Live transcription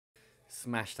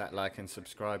Smash that like and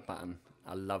subscribe button.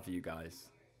 I love you guys.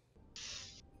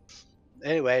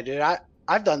 Anyway, dude,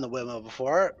 I've done the windmill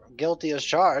before. Guilty as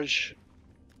charged.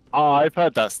 Oh, I've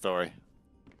heard that story.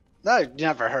 No, you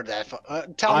never heard that.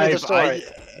 Tell me the story.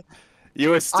 You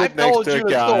were stood I've next told to you a the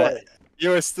guy. story. You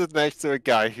were stood next to a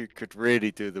guy who could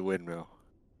really do the windmill.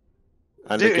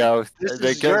 And Dude, the girl, this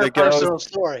is your personal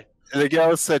story. The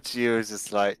girl said to you, "Was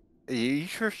just like, you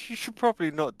should probably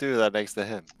not do that next to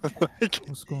him."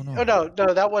 What's going on? Oh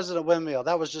no, that wasn't a windmill.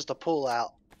 That was just a pull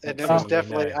out, and it was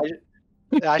definitely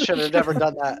I should have never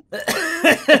done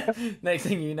that. Next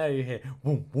thing you know, you hear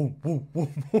boom, boom, boom,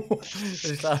 boom, boom.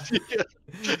 It's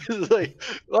like,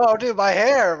 oh, dude, my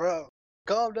hair, bro.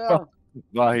 Calm down.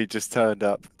 Well, he just turned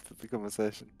up for the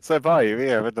conversation. So, have you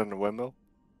ever done a windmill?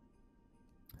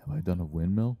 Have I done a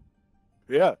windmill?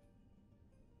 Yeah.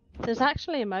 There's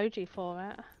actually emoji for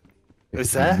it.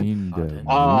 Is there?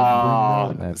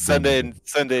 Oh, send it in,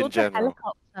 Called the general.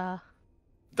 helicopter.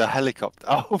 The helicopter.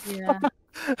 Oh, Yeah.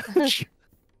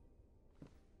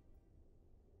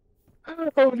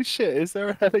 holy shit! Is there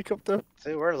a helicopter?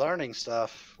 See, we're learning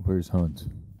stuff. Where's Hunt?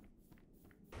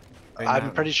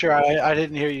 I'm pretty sure I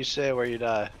didn't hear you say where you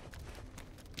die.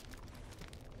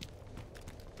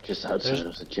 Just outside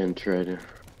of the gin trader.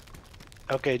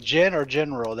 Okay, gin or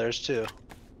general? There's two.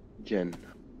 Gin.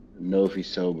 Know if he's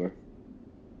sober.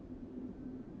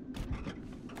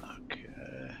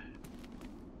 Okay.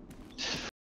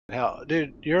 Hell,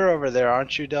 dude, you're over there,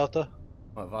 aren't you, Delta?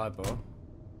 What vibe?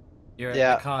 You're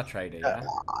Yeah. at the car trader, yeah?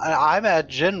 I'm at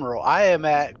general. I am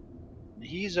at.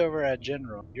 He's over at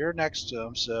general. You're next to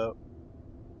him, so.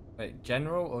 Wait,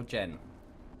 general or gen?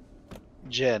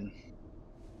 Gen.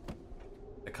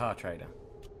 The car trader.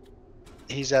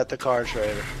 He's at the car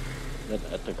trader.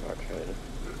 At the car trader.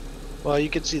 Well, you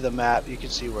can see the map. You can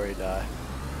see where he died.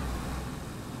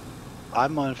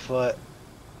 I'm on foot.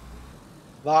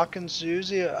 Bach and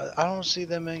Susie, I don't see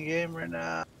them in game right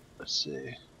now. Let's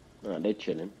see. No, they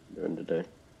chilling during the day.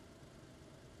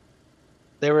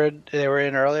 They were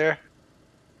in earlier.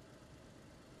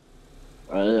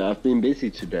 I've been busy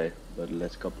today, but the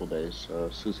last couple days,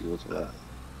 Susie was away.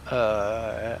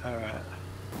 All right.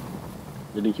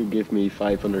 Didn't you give me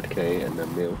 500k and a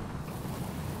meal?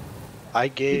 I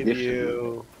gave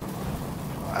you.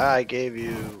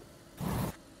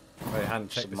 Wait, hand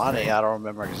check Some the money. screen. I don't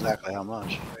remember exactly how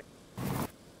much.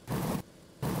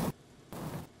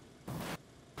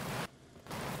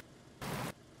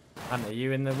 Hunt, are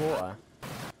you in the water?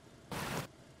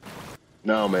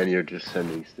 No, man, you're just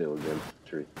standing still against the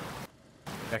tree.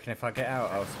 You reckon if I get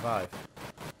out, I'll survive?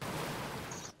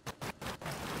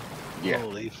 Yeah.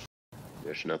 Holy f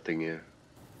There's nothing here.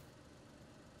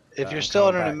 If I'm you're still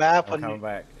under coming the back. map, I'm when coming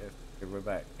back. If we're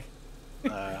back.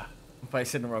 uh, I'm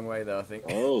facing the wrong way though, I think.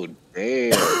 Oh,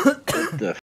 damn. What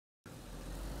the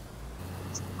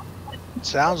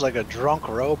sounds like a drunk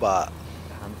robot.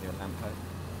 Hunt your lamppost.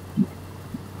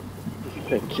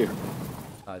 Thank you.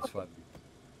 I just want.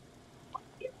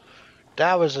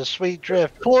 That was a sweet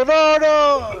drift.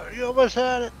 Tornado! You almost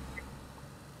had it.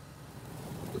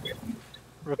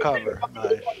 Recover.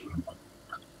 Nice.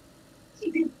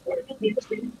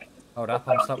 Hold up,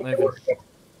 I'm stop moving.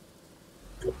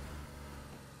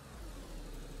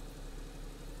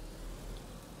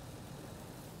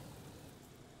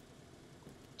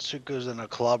 Suku's in a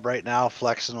club right now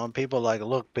flexing on people like,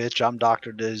 look, bitch, I'm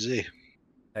Dr. DayZ.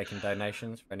 Taking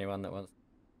donations for anyone that wants.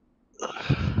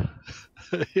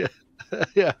 yeah.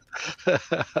 Yeah.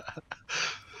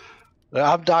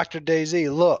 I'm Dr.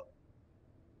 DayZ. Look.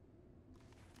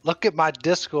 Look at my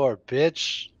Discord,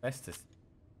 bitch. Bestis.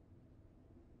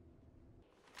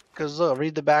 Because look,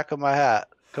 read the back of my hat.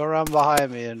 Go around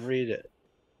behind me and read it.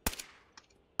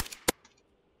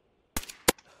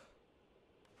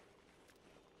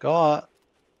 Go on.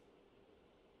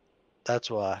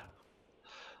 That's why.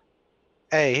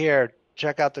 Hey, here,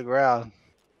 check out the ground.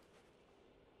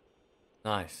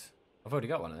 Nice. I've already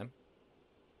got one of them.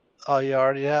 Oh, you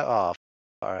already have? Oh,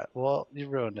 alright. Well, you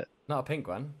ruined it. Not a pink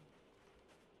one.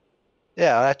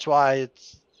 Yeah, that's why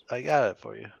I got it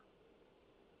for you.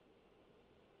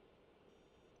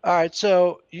 Alright,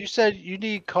 so you said you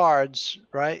need cards,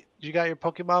 right? You got your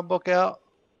Pokemon book out?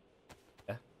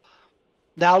 Yeah.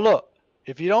 Now look,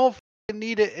 if you don't fucking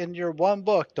need it in your one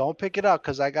book, don't pick it up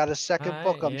because I got a second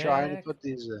book I'm trying to put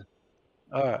these in.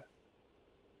 Alright.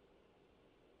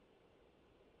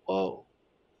 Whoa.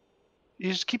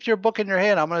 You just keep your book in your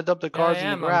hand. I'm gonna dump the cards in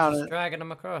the ground. I'm just dragging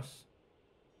them across.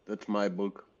 That's my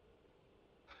book.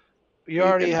 You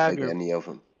already can have take your. any of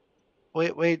them.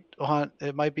 Wait, Hunt.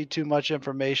 It might be too much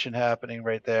information happening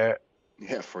right there.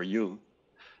 Yeah, for you.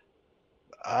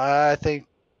 I think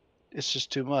it's just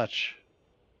too much.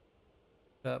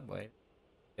 Wait.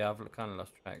 Yeah, I've kind of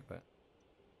lost track, but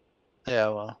Yeah,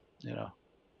 well, you know.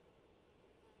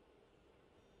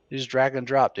 You just drag and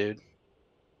drop, dude.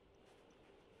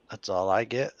 That's all I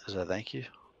get is a thank you.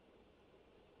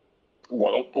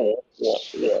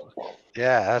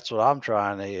 Yeah, that's what I'm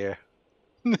trying to hear.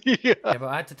 Yeah. yeah, but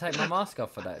I had to take my mask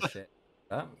off for that shit.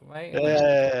 Wait.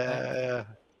 Yeah.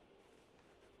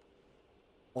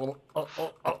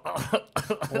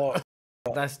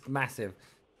 That's massive.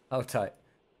 Hold tight.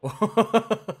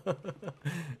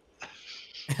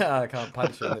 I can't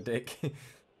punch you in the dick.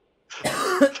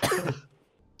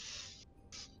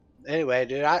 Anyway,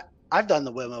 dude, I've done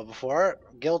the windmill before.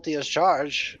 Guilty as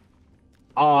charged.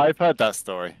 Oh, I've heard that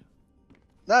story.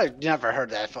 No, I've never heard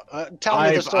that. Tell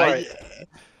me the story.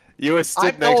 You were I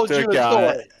stood next told to you a a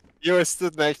guy. story. You were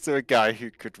stood next to a guy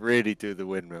who could really do the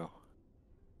windmill.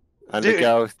 And Dude, the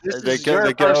girl, this the, is girl, your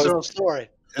the, girl, personal story.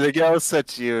 the girl said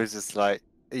to you, "Was just like,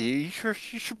 you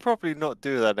should probably not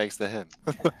do that next to him."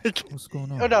 Like, What's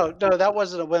going Oh, on? no, that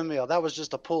wasn't a windmill. That was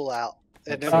just a pull out.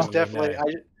 And it Oh, was you definitely,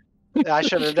 know. I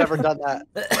should have never done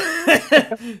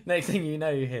that. Next thing you know,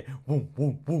 you hear boom,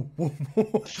 boom, boom, boom, boom.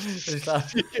 It's like,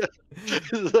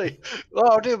 It's like,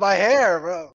 oh, dude, my hair,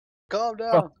 bro. Calm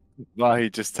down. well, he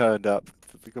just turned up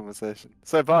to the conversation.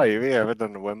 So, far, you ever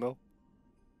done a windmill?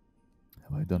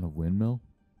 Have I done a windmill?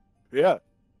 Yeah.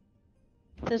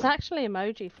 There's actually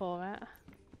emoji for it.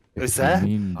 Is If you there?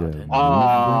 mean the I didn't know.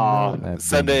 Ah, windmill, I've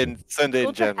send done it in. Send it in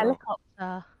Called the general.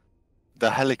 helicopter.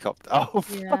 The helicopter. Oh,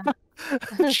 Yeah.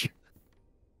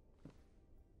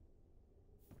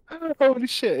 holy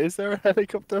shit! Is there a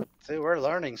helicopter? See, we're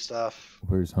learning stuff.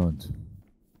 Where's Hunt?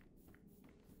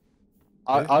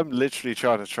 I'm literally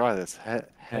trying to try this.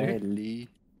 Heli.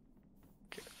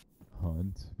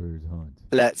 Hunt? Where's Hunt?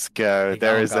 Let's go. He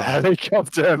There gone, is a gone.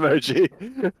 helicopter emoji.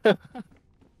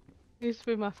 Used to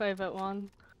be my favourite one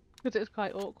because it's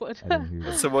quite awkward. I didn't hear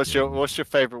that. So what's your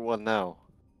favorite one now?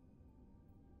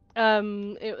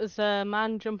 It was a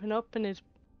man jumping up and his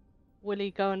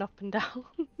willy going up and down.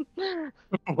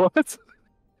 What?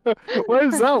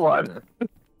 Where's that one?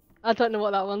 I don't know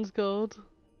what that one's called.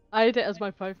 I had it as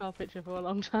my profile picture for a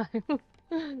long time.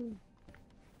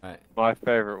 right, My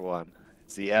favorite one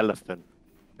is the elephant.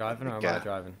 driving or am Yeah. I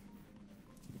driving?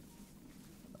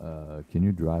 Can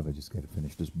you drive? I just gotta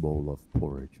finish this bowl of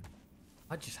porridge.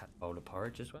 I just had a bowl of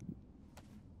porridge as well.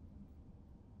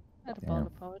 Had a bowl Damn.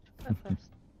 of porridge for breakfast.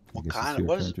 I What guess it's kind of, your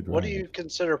what turn to what do drive. you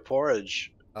consider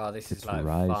porridge? Oh, this It's is like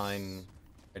rice. fine,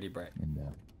 ready bread. And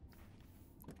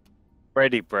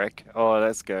Ready brick. Oh,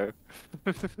 let's go.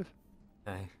 No,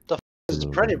 It's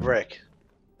little pretty bit. brick.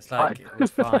 it's like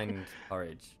refined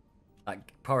porridge, like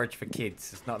porridge for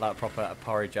kids. It's not like proper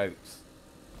porridge oats.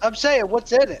 I'm saying,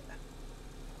 what's in it?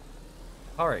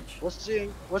 Porridge. What's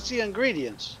the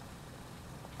ingredients?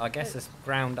 I guess it's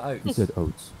ground you oats. said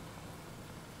oats.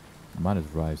 Mine is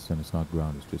rice and it's not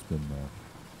ground. It's just been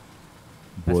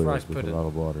That's boiled rice with pudding. a lot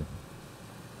of water.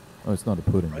 Oh, it's not a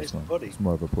pudding. Rice This one. pudding. It's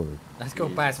more of a porridge. That's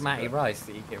called basmati rice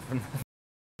that you get from.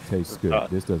 Tastes good.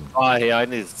 This doesn't. Oh, yeah, I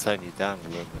need to turn you down a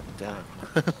little bit. Down.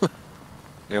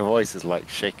 Your voice is like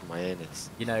shaking my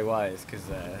ears. You know why? It's because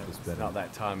It's it's better. not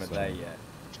that time of So- day yet.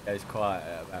 It goes quiet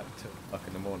at about 2 o'clock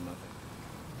in the morning, I think.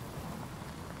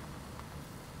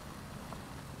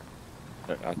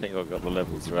 I think I've got the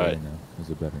levels Is it right. better now? Is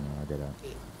it better now? I got out.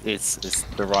 It's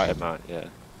the right amount, yeah.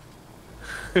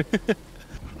 I had to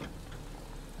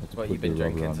What put you been the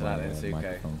rubber drinking on tonight my, then, Suko?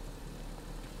 microphone.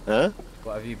 Huh?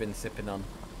 What have you been sipping on?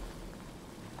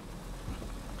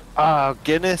 Ah,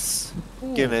 Guinness,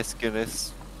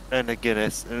 Guinness, and a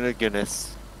Guinness, and a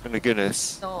Guinness, and a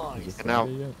Guinness, Is Nice. it And now-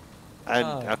 Friday yet? and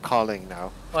Oh. a calling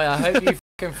now. Boy, I hope you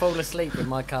can fall asleep in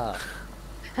my car.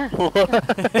 I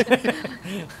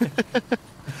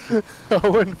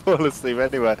wouldn't fall asleep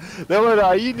anywhere.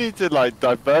 No, you need to like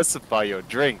diversify your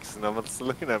drinks, and I'm just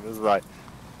looking at them as like,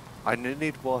 I only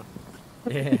need one.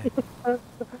 Yeah.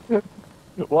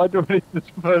 Why do I need to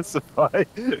diversify?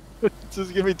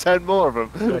 Just give me 10 more of them.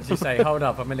 What'd you say? Hold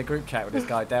up, I'm in a group chat with this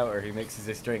guy Delta who mixes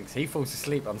his drinks. He falls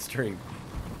asleep on stream.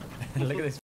 Look at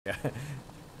this.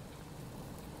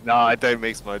 No, I don't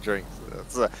mix my drinks.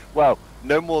 Well,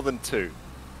 no more than 2.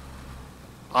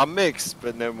 I mix,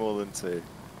 but no more than 2.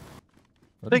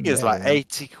 I think it's like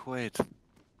 80 quid.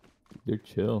 They're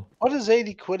chill. What does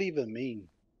 80 quid even mean?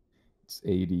 It's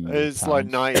 80. It's like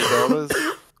pounds.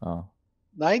 $90, Oh,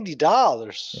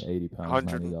 $90. yeah, 80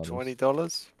 pounds. $90.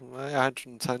 $120,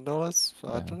 $110. I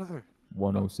Yeah. don't know.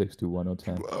 106 to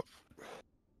 110.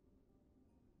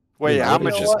 Wait, Yeah, how what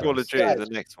much is is what? Call of Duty? Guys. The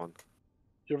next one.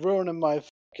 You're ruining my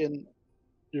fucking.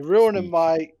 You're ruining Speech.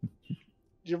 my.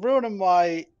 You're ruining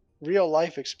my real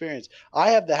life experience.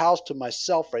 I have the house to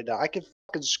myself right now. I can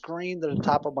fucking scream to the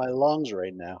top of my lungs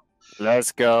right now.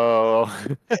 Let's go.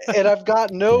 And I've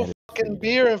got no Get it. fucking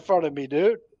beer in front of me,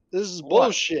 dude. This is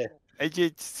bullshit.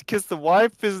 Because the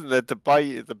wife isn't there to buy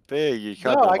you the beer. You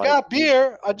No, kind of I got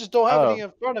beer. I just don't have Oh. any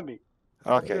in front of me.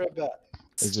 I'll be Okay. right back.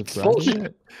 Is it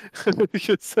Bullshit. Friday yet? You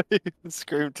should say,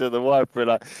 scream to the wife, we're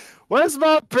like, "Where's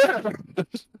my beer?"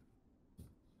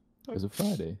 Is it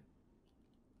Friday?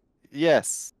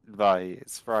 Yes, Vi,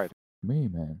 it's Friday. Me,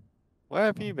 man. Where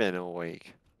have you been all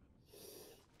week?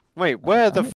 Wait,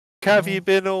 where the f have you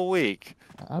been all week?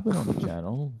 I've been on the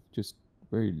channel, just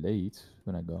very late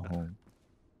when I got home.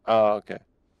 Oh, okay.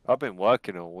 I've been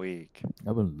working all week.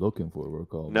 I've been looking for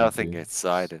work all week. Nothing dude.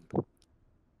 exciting.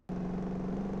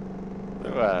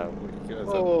 Well,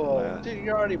 Oh, dude,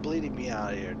 you're already bleeding me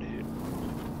out here, dude.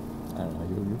 I don't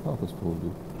know, your papa's full,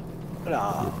 dude.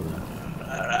 No. You're good.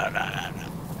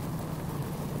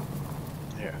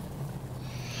 Here.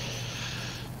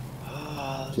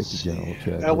 Oh, Check the general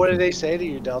chat. and what did they say to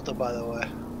you, Delta, by the way?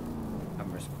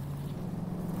 I'm res-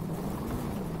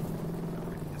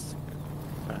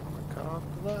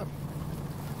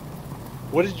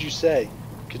 What did you say?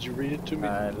 Could you read it to me?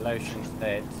 Lotion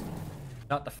said,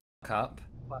 "Not the fuck up."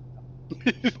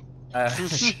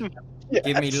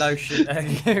 Give me lotion.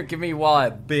 Give me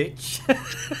wire, bitch.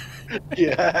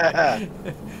 Yeah.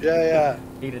 Yeah.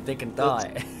 Eat a dick and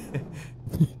die.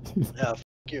 Yeah, fuck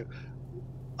you.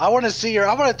 I want to see your.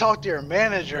 I want to talk to your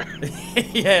manager.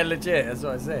 Yeah, legit. That's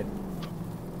what I said.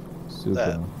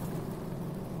 Super.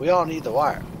 We all need the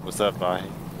wire. What's up, Vi?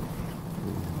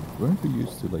 Weren't we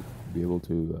used to like be able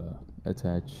to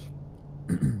attach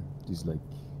these like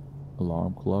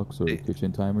alarm clocks or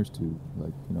kitchen timers to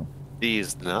like, you know?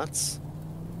 These nuts?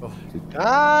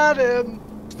 Got him.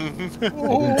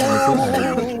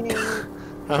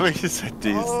 How many said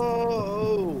these?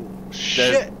 Oh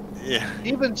shit! Yeah.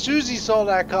 Even Susie saw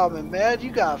that coming, man.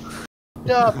 You got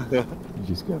f***ed up. You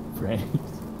just got pranked.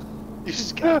 You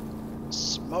just got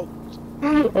smoked.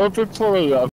 I've been pulling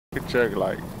that fucking joke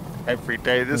like every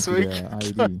day this week.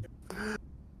 ID.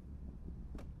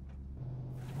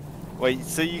 Wait,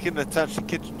 so you can attach the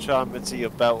kitchen charmer to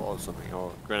your belt or something,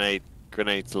 or grenade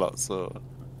slots, or...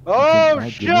 Oh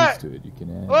add shit! grenades to it. You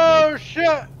can add, Oh like, shit!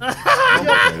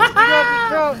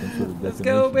 some sort of Let's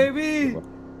go, detonation. baby!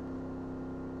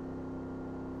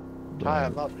 Tie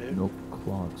him up, dude. No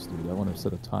clocks, dude. I want to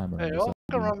set a timer. Hey, on this don't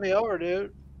fucking ID. run me over,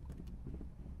 dude.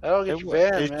 That'll get you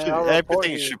banned, man. I'll report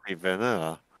Everything you. should be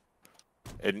vanilla.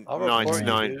 In I'll report you,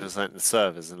 99% of the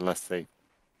servers, unless they,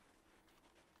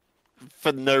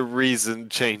 for no reason,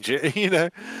 change it, you know?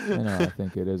 I know, I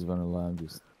think it is vanilla.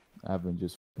 I've been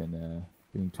just fucking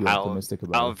being too Out optimistic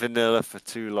about of vanilla for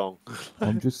too long. it.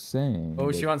 I'm just saying.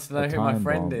 Oh, she that wants to know a who my time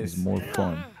friend bomb is. more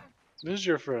fun. Who's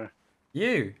your friend?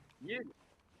 You.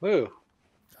 Who?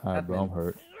 Alright, bro, I'm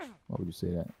hurt. Why would you say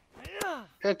that?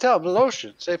 Can't tell.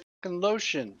 Lotion. Say fucking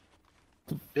lotion,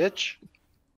 bitch.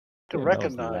 To Yeah, that was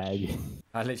recognize. laggy.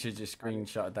 I literally just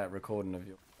screenshotted that recording of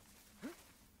you.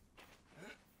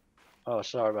 Oh,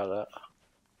 sorry about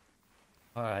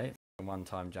that. Alright,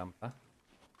 one-time jumper.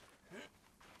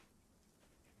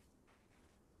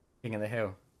 King of the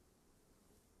hill.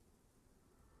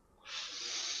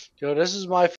 Yo, this is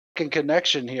my fucking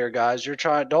connection here, guys. You're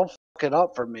trying. Don't fuck it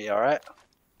up for me, all right?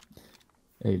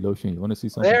 Hey, Lotion, you want to see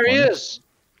something? There he funny? is.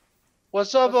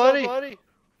 What's up, buddy?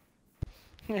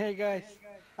 Hey guys,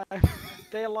 I'm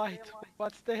daylight.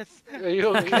 What's this? Are you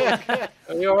okay?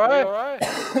 Are you all right?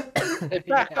 Hey,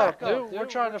 back up, dude. We're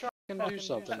trying to fucking do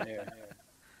something here.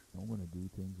 I don't want to do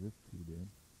things with you, dude.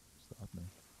 Stop me.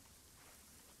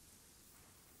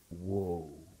 Whoa.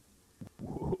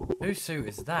 Whoa. Whose suit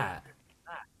is that?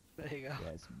 There you go.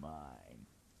 That's mine.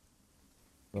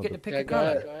 You get to pick Yeah, a go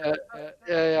colour. ahead.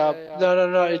 Yeah.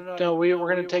 No. We're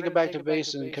gonna take it back to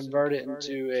base and convert it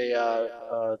into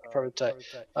a prototype.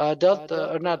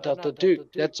 Delta or not Delta,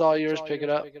 Duke. That's all yours. Pick it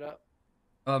up.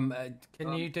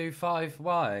 Can you do 5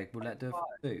 wire? Will that do a full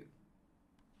suit?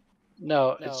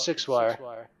 No, it's 6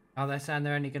 wire. Oh, they're saying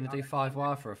they're only going to do 5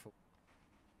 wire for a full.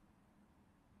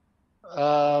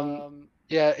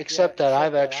 Yeah, except that I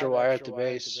have extra wire at the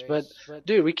base. But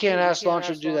dude, we can't ask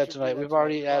Launcher to do that tonight. We've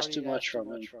already asked too much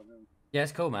from him. Yeah,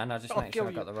 it's cool, man. I'll just I'll make sure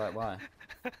I kill got the right wire.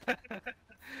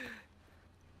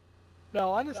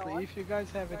 No, honestly, if you guys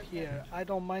have it here, I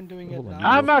don't mind doing it Hold on, now.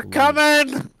 I'm a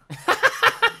coming!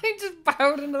 He just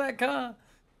barreled into that car.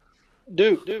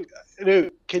 Dude,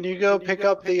 can you go pick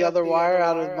up the other wire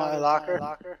out of my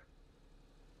locker?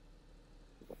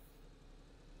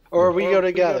 Or we go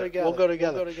together. We'll go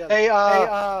together. Hey,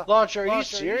 Launcher, are you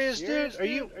serious, dude? Are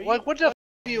you like what the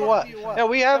you want? Yeah,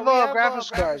 we have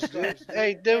graphics cards, dude.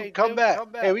 Hey, dude, come back.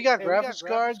 Hey, we got graphics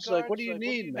cards. Like, what do you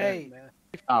need, man? Hey,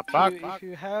 Ah, fuck. if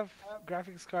you have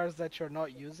graphics cards that you're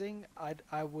not using,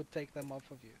 I would take them off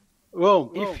of you.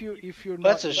 Boom. If you're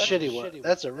That's not a shitty one.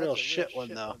 That's a real shit one,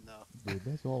 though. Dude,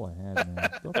 that's all I had, man.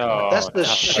 Stop Oh, That's the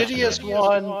shittiest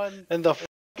one in the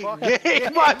fucking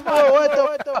game. My boy, what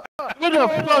the fuck? What the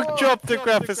fuck dropped the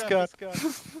graphics card?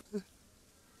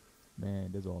 Man,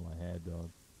 that's all I had, dog.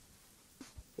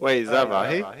 Wait, is that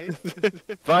Vahi?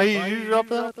 Vahi, you drop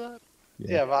that?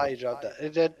 Yeah, Vahi dropped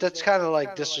that. That's kind of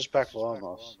like disrespectful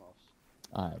almost.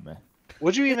 Alright, man.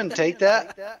 Would you even take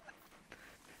that?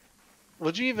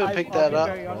 Would you even pick that I'll up?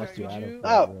 be very honest with you.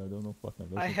 Oh. I don't know fucking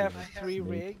I have recipe. 3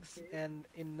 rigs, and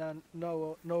in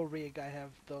no rig I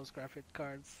have those graphic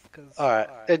cards. Cause All right,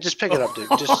 hey, just pick it up, dude.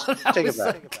 Just take it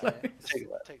back. Take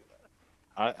it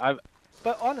back.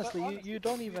 But honestly, you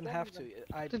don't even have to.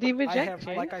 Did he reject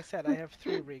you? Like I said, I have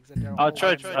 3 rigs, and they're all. I'll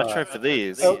try for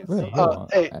these. Oh, Wait, hold on.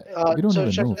 hey, we don't so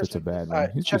even check know if this- it's a bad all one.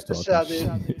 right, He's check just this talking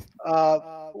out, dude. shit.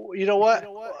 You know what?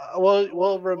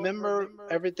 We'll remember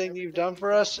everything you've done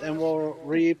for us, and we'll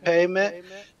repayment.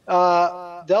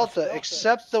 Delta,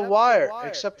 accept the wire.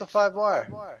 Accept the 5 wire.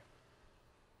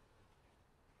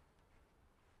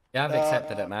 Yeah, I've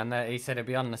accepted it, man. He said it'd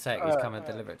be on the sec. He's come and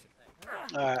delivered.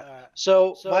 Alright.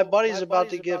 So my buddy's about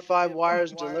to get 5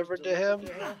 wires delivered to him,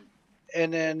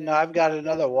 and then I've got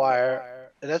another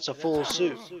wire, and that's a full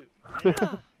suit.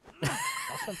 But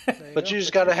you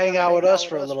just gotta hang out with us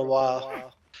for a little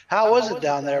while. How was it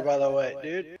down there, by the way,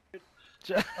 dude?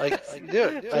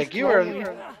 Like you were.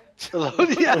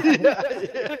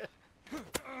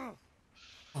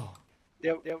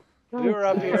 Yep. We were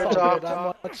up here talking.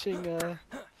 I'm watching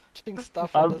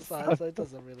stuff on the side, so it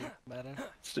doesn't really matter.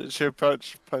 Should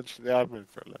punch the admin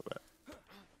for a little bit.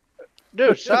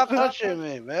 Dude, stop touching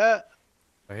me, man.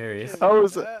 Oh, here he is. Oh,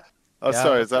 is it? Oh, Yeah.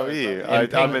 sorry, is that you? I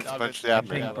meant to punch the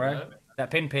Pink, admin. bro.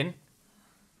 That pin.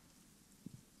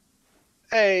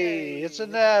 Hey, it's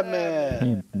an admin.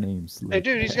 Pimp name Slick. Hey,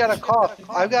 dude, he's got a cough.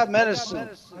 I've got medicine.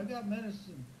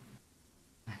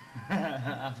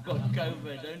 I've got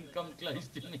COVID, don't come close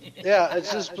to me. Yeah,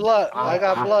 it's just blood. I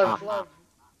got blood.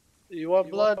 You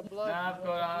want blood? No,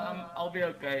 I'll be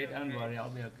okay, don't worry, I'll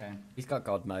be okay. He's got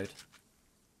God mode.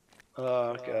 Oh,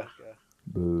 okay.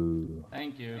 Boo.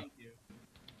 Thank you.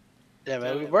 Yeah,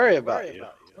 man, we worry about you.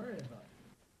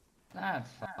 That's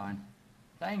fine.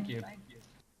 Thank you.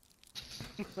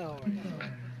 No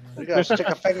You gotta stick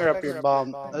a finger up your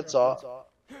bum. That's all.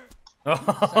 So who's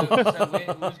got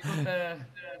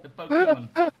the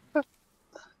Pokemon?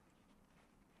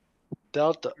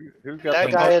 Delta. Who got That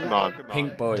the guy in- Pokemon?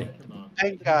 Pink boy.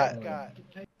 Pink guy.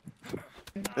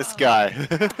 This guy.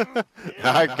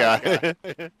 That guy.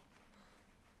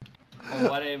 Or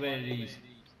whatever it is.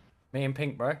 Me and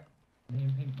Pink, bro.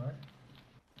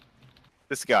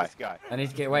 This guy. I need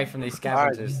to get away from these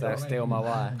scavengers that steal my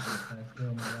wire.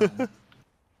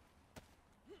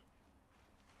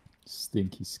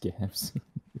 Stinky scabs.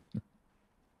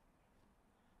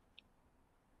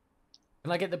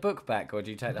 Can I get the book back, or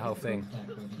do you take the whole thing?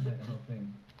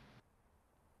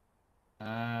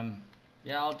 Yeah,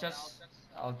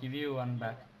 I'll give you one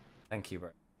back. Thank you, bro.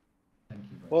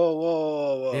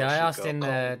 Whoa. Yeah, I asked in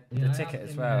the ticket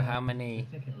as well, how many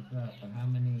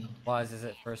wires is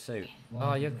it for a suit?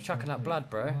 Oh, you're chucking up blood,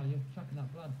 bro.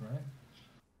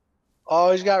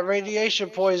 Oh, he's got radiation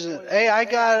poison. Hey, I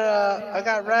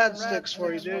got rad sticks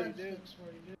for you, dude.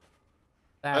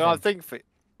 I got a thing for you.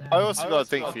 I also got a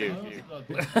thing for you.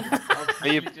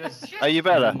 Are you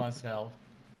better? Myself.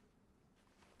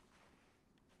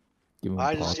 Give him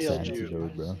I a just pop healed sanity you. though,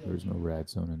 bro. There's no rad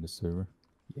zone in the server.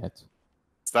 Yet.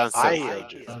 Stand I still.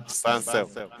 healed you. Stand still.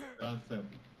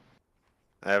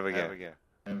 There we go.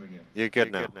 You're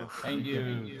good now. Thank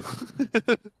you.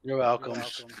 You're welcome.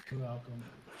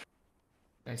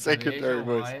 Secondary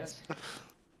voice.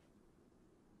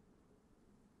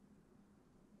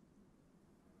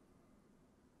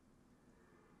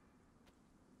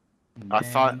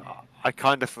 I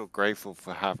kind of feel grateful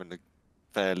for having a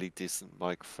fairly decent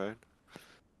microphone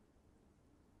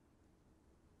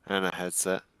and a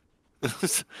headset.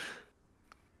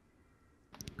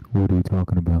 What are you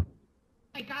talking about?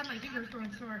 My God, my fingers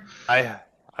going sore. I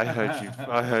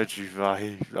heard you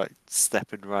like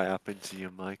stepping right up into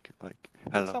your mic, like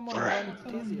hello. Someone ran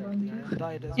dizzy earlier and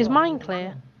died as Is well. mine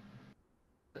clear?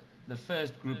 The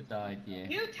first group died, yeah.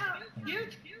 You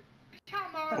tell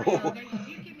Mario that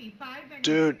you give me 5 and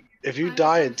Dude, if you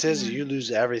die in Tizzy, you lose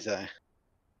everything.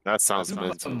 That sounds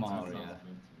mental. Mario.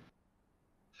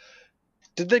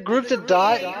 Did the group that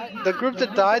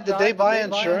died, did they buy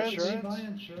insurance?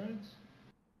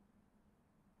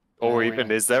 Or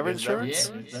even is there insurance?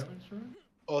 Yeah.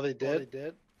 Oh, they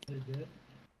did?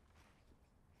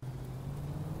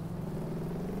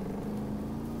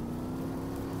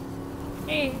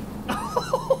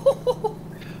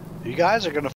 You guys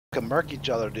are gonna fucking murk each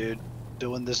other, dude.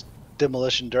 Doing this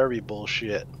demolition derby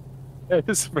bullshit.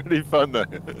 It's pretty fun though.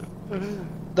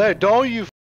 There, don't you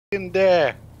fucking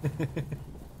dare.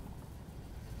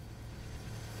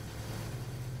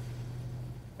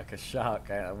 Like a shark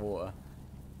out of water.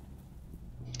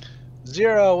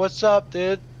 Zero, what's up,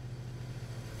 dude?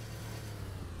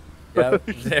 Yeah,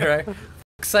 Zero. For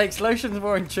fuck's sakes, Lotion's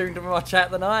more in tune to my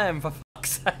chat than I am, for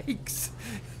fuck's sakes.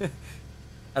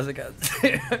 How's it going?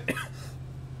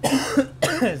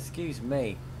 Excuse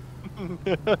me.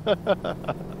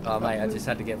 Oh mate, I just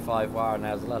had to get 5 wire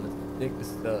now as well. Dig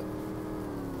this stuff.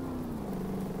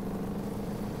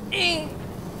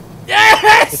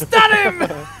 Yes! Stun him!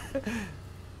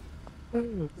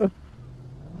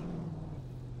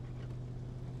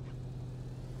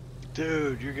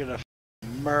 Dude, you're gonna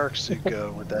murk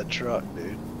Suko with that truck,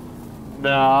 dude.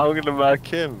 No, I'm gonna mark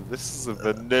him. This is a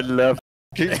vanilla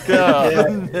fucking car.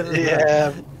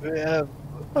 Yeah,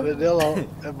 Vanilla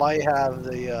it might have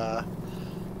the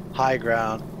high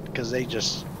ground because they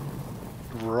just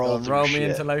roll through roll shit. me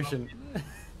into Lotion.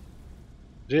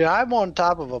 Dude, I'm on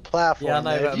top of a platform. Yeah, I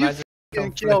know, man. but If you imagine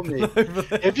fucking kill me,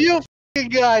 if you fucking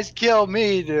guys kill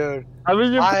me, dude, I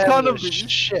mean, you're I kind am of the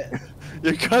shit.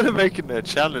 you're kind of making it a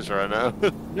challenge right now.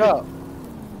 No.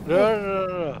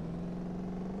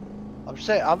 I'm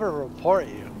saying I'm gonna report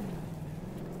you.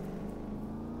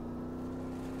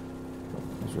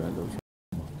 That's right, Lotion.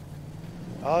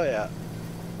 Oh yeah.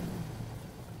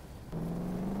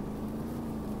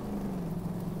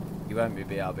 You won't be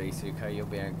BRB, Suko, you'll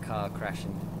be in a car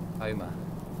crashing Homer.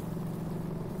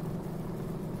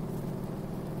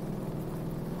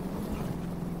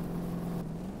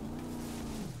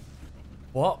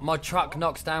 What? My truck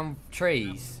knocks down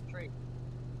trees?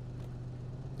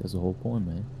 That's the whole point,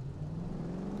 man.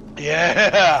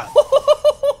 Yeah.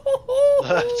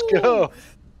 Let's go.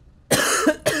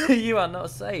 You are not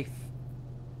safe.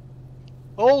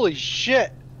 Holy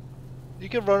shit. You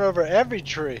can run over every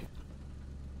tree.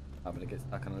 I'm gonna get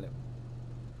stuck on a little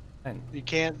fence. You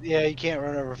can't, yeah, you can't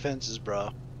run over fences, bro.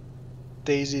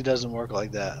 DayZ doesn't work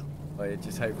like that. Well, it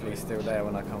just hopefully still there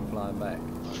when I come flying back.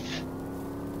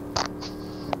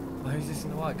 Oh, who's this in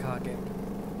the white car again?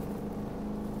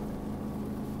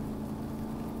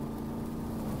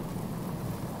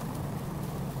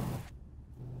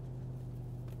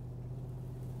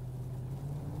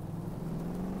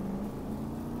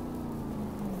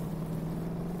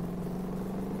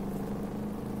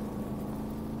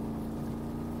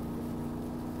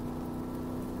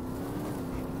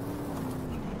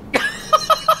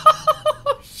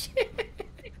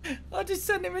 I just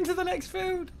sent him into the next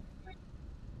field.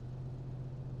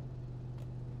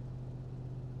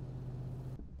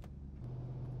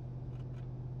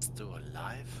 Still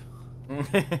alive?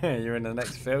 You're in the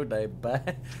next field, Dave.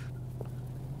 Bear.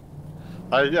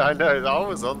 I know. I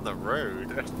was on the road.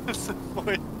 That's the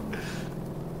point.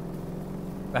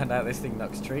 Found out this thing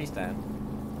knocks trees down.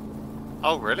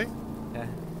 Oh really? Yeah.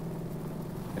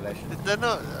 They're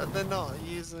not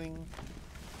using.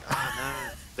 Oh no,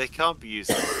 they can't be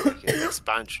using like an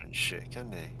expansion shit,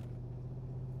 can they?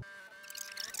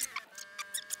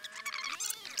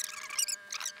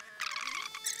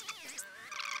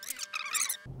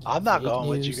 I'm not going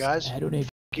with you guys. I don't know.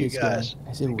 You guys.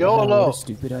 I said, Go wow, alone. what a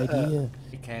stupid idea.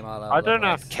 I don't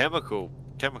have chemical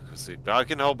suit, but I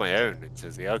can hold my own.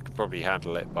 I could probably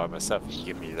handle it by myself if you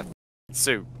give me the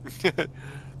suit.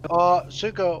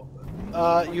 Suko,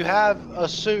 you have a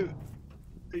suit.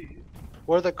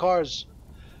 Where are the cars?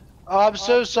 I'm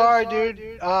so sorry, dude.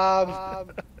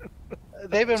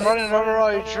 They've been running over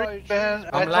all your trees, man.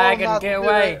 I'm lagging, get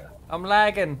away. I'm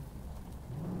lagging.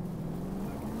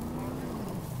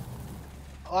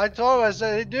 I told him, I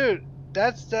said, hey, dude,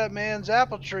 that's that man's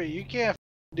apple tree. You can't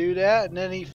do that. And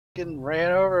then he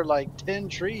ran over like 10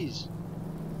 trees.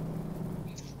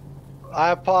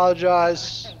 I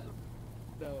apologize.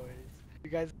 No worries. You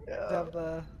guys have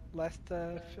the last.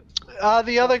 The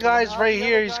other guy's right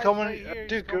here. He's coming.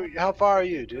 Dude, how far are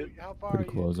you, dude? Pretty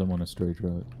close. I'm on a straight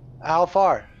road. How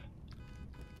far?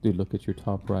 Dude, look at your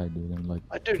top right, dude. I'm like.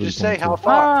 Dude, just say how 3.2.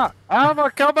 far. How am I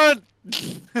coming?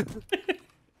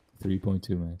 3.2,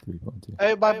 man. 3.2.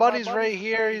 Hey, my buddy's right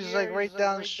here. He's like right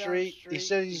down the street. He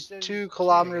said he's 2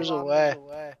 kilometers away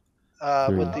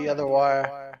with the other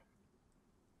wire.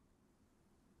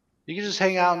 You can just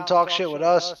hang out and talk shit with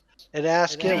us and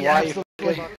ask him why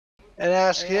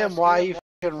he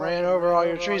fucking ran over all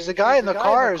your trees. The guy in the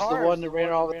car is the one that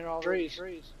ran all the trees.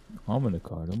 I'm in a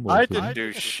car. I'm I working. didn't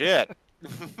do shit.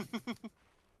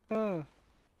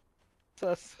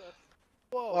 Sus.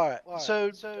 Alright,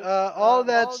 so all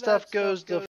that stuff goes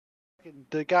to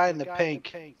the guy in the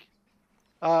pink.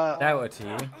 Delta to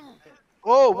you.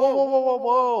 Whoa, whoa, whoa, whoa, whoa,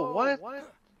 whoa, what?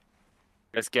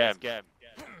 Let's get him.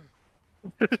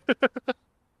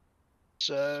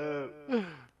 So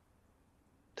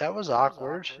that was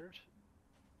awkward.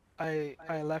 I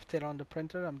left it on the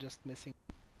printer. I'm just missing.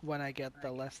 When I get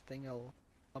the last thing, I'll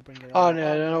bring it. Oh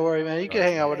no, don't worry, man. You can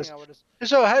hang out with us.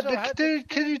 So,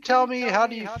 can you tell me how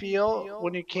do you feel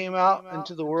when you came out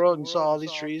into the world and saw all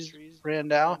these trees ran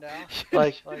down?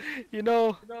 Like, you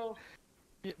know,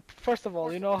 first of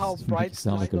all, you know how bright the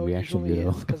sound like a snow reaction usually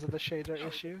video. is because of the shader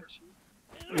issue.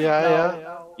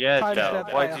 yeah. Yeah, Times Dell.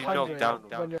 that Why by do you knock 100 down?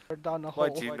 when you're down a Why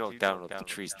hole. do you knock down all the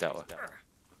trees, Dell?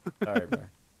 Sorry, bro.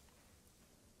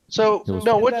 So It was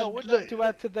no, And what? then, to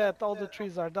add to that, all the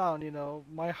trees are down. You know,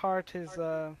 my heart is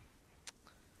at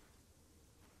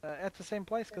the same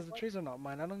place because the trees are not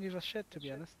mine. I don't give a shit, to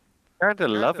be honest. Kind of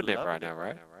loving it right now,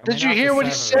 right? Did you hear what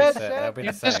he said? You You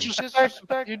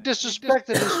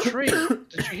disrespected his tree.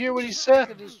 Did you hear what he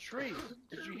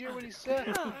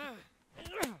said?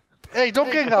 Hey,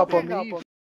 don't gang up on me.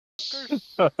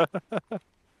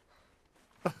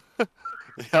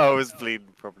 Yeah, I was bleeding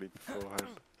probably beforehand.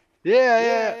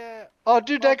 Yeah. Oh,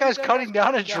 dude, that guy's cutting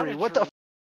down a tree. What the?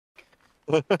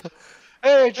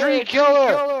 Hey, tree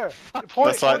killer!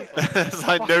 That's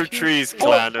like no trees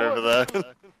clan over there.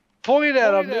 Point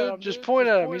at him, dude. Just point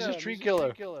at him. He's a tree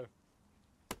killer.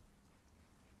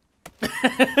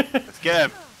 Let's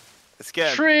get him.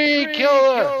 Tree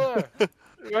killer!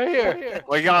 Right here.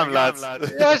 We got him, lads.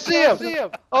 Yeah, I see him.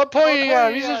 I'm pointing at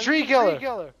him. He's a tree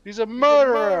killer. He's a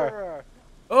murderer.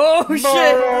 Oh shit!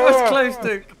 That was close,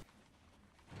 Duke.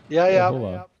 Yeah. Hold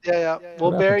on. We'll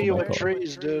What bury happened to you my with car?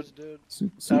 trees, dude. Out of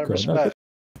Suka, not respect.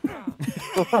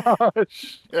 Oh,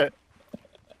 shit.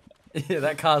 Yeah,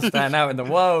 that car's standing out in the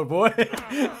world, boy.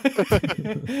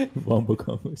 Wombo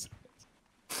combos.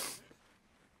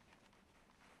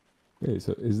 Okay,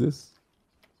 so is this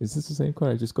the same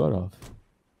car I just got off?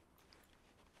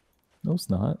 No, it's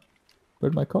not.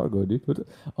 Where'd my car go, dude?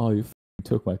 Oh, you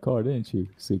took my car, didn't you,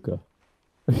 Suka?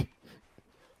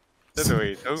 That's what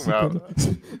you're talking about.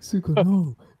 Suka,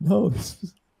 no.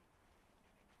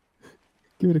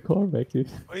 Give me the car back, dude.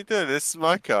 What are you doing? This is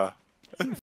my car.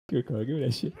 Your car, give me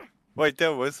that shit. Wait,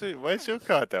 Del, where's your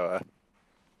car, Del?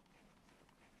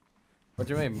 What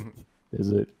do you mean? Is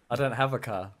it? I don't have a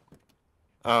car.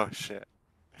 Oh, shit.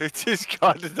 Whose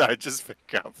car did I just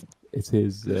pick up? It's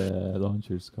his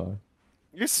launcher's car.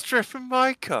 You're stripping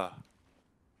my car.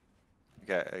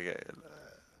 Okay.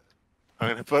 I'm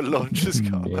gonna put Launcher's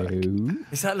car back. No.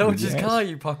 Is that Launcher's Yes. car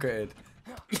you pocketed?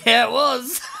 Yeah, it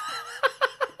was.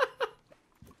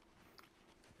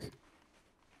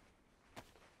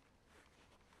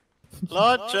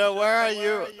 Launcher, where are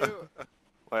you?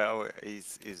 Wait,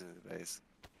 he's in the base.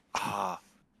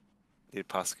 Need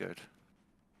passcode.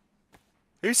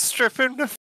 Who's stripping the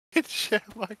f***ing shit out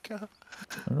of my car?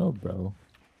 I don't know, bro.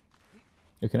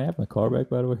 Hey, can I have my car back,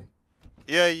 by the way?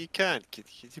 Yeah, you can. Can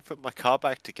you put my car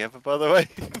back together, by the way?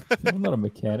 I'm not a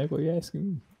mechanic. What are you asking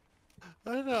me?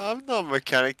 I don't know, I'm not a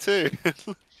mechanic too.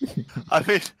 I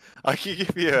mean, I can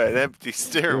give you an empty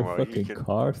steering You're a wheel. You fucking can...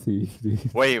 car thief,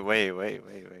 dude. Wait. There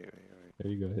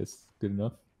you go. That's good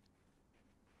enough.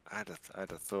 I'd have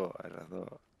thought.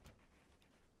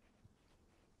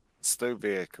 Stow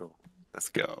vehicle. Let's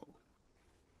go.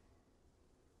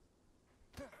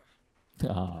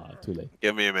 Ah, too late.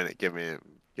 Give me a minute.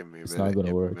 It's not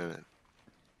gonna work.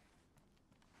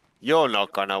 You're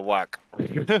not gonna work.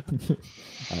 Alright,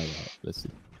 let's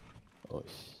see. Oh,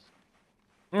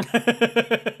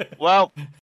 Well.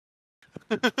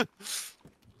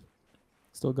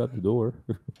 Still got the door.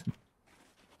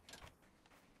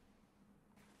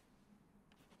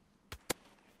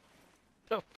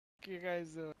 What you guys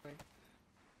doing?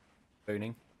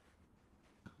 Booning.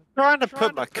 Trying to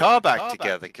put my car back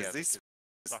together because these.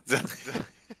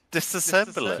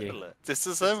 Disassemble it.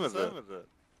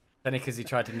 Only because he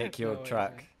tried to nick your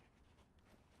truck.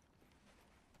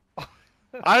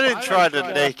 I didn't try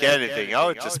to nick anything. I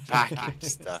was just package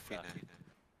stuff, you know.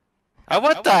 And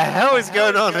what the hell is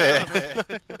going on here?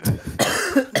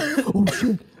 Oh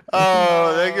shit!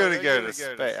 Oh, they're gonna go to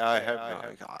space. I hope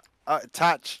not.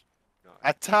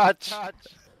 Attach.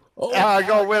 Oh, I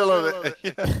got Will on it.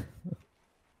 Yeah.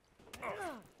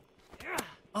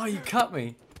 Oh, you cut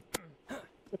me.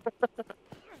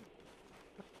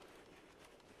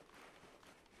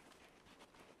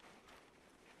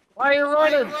 Why are you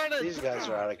running? These guys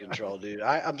are out of control, dude.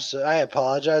 I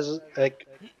apologize. Like,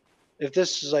 If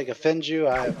this is like offends you,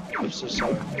 I'm so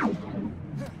sorry.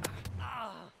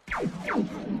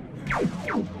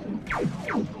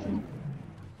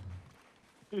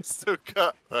 He's still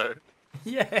cut though.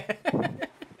 Yeah.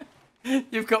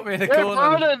 You've got me in a Keep corner.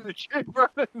 running! Keep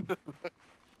running!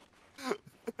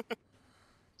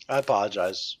 I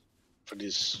apologize for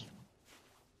these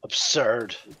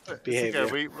absurd behavior.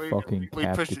 Okay, Fucking we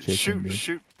cap push the it. chicken, dude.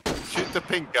 Shoot the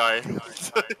pink guy.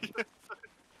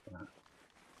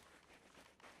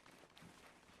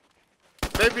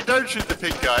 Maybe don't shoot the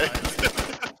pink guy.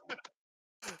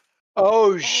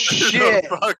 Oh shit!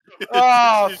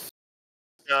 Oh,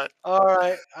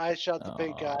 alright. I shot the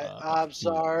pink guy. I'm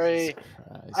sorry.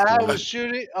 I was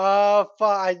shooting. Oh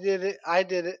fuck! I did it. I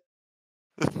did it.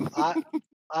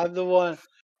 I'm the one.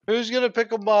 Who's gonna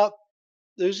pick him up?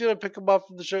 Who's gonna pick him up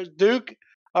from the church? Duke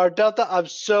or Delta? I'm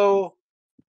so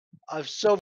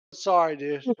sorry,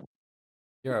 dude.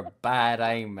 You're a bad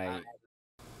aim, mate.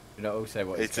 You know also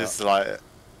what It's he's just got. like,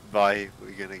 bye,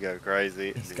 we're gonna go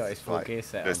crazy. He's got his full gear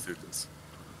set Let's on. do this.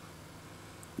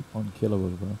 Unkillable,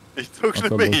 bro. He's talking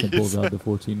to Until me. Lotion pulls out the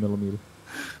 14mm.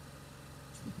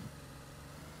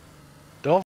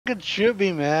 Don't fucking shoot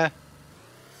me, man.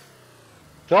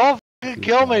 Don't fucking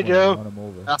kill me,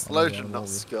 dude. That's Lotion, not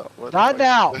Scott. What the Not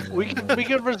fuck? now. We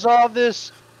can resolve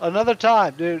this another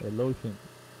time, dude. Hey, Lotion.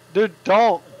 Dude,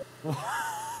 don't.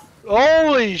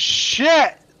 Holy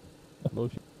shit,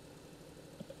 Lotion.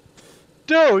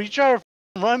 dude! You trying to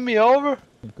run me over?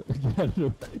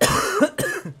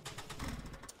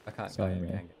 I can't Sorry, go in,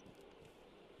 man. gang.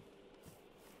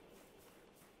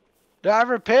 Dude, I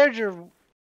repaired your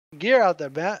gear out there,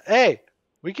 man. Hey,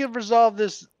 we can resolve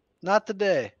this. Not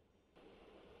today.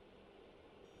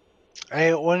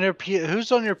 Hey,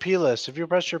 who's on your P list? If you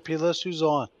press your P list, who's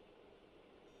on?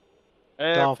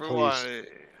 Don't, Everyone. please.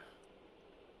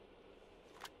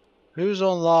 Who's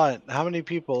online? How many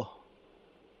people?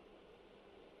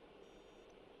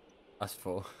 Us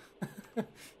four.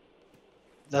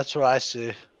 That's what I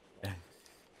see.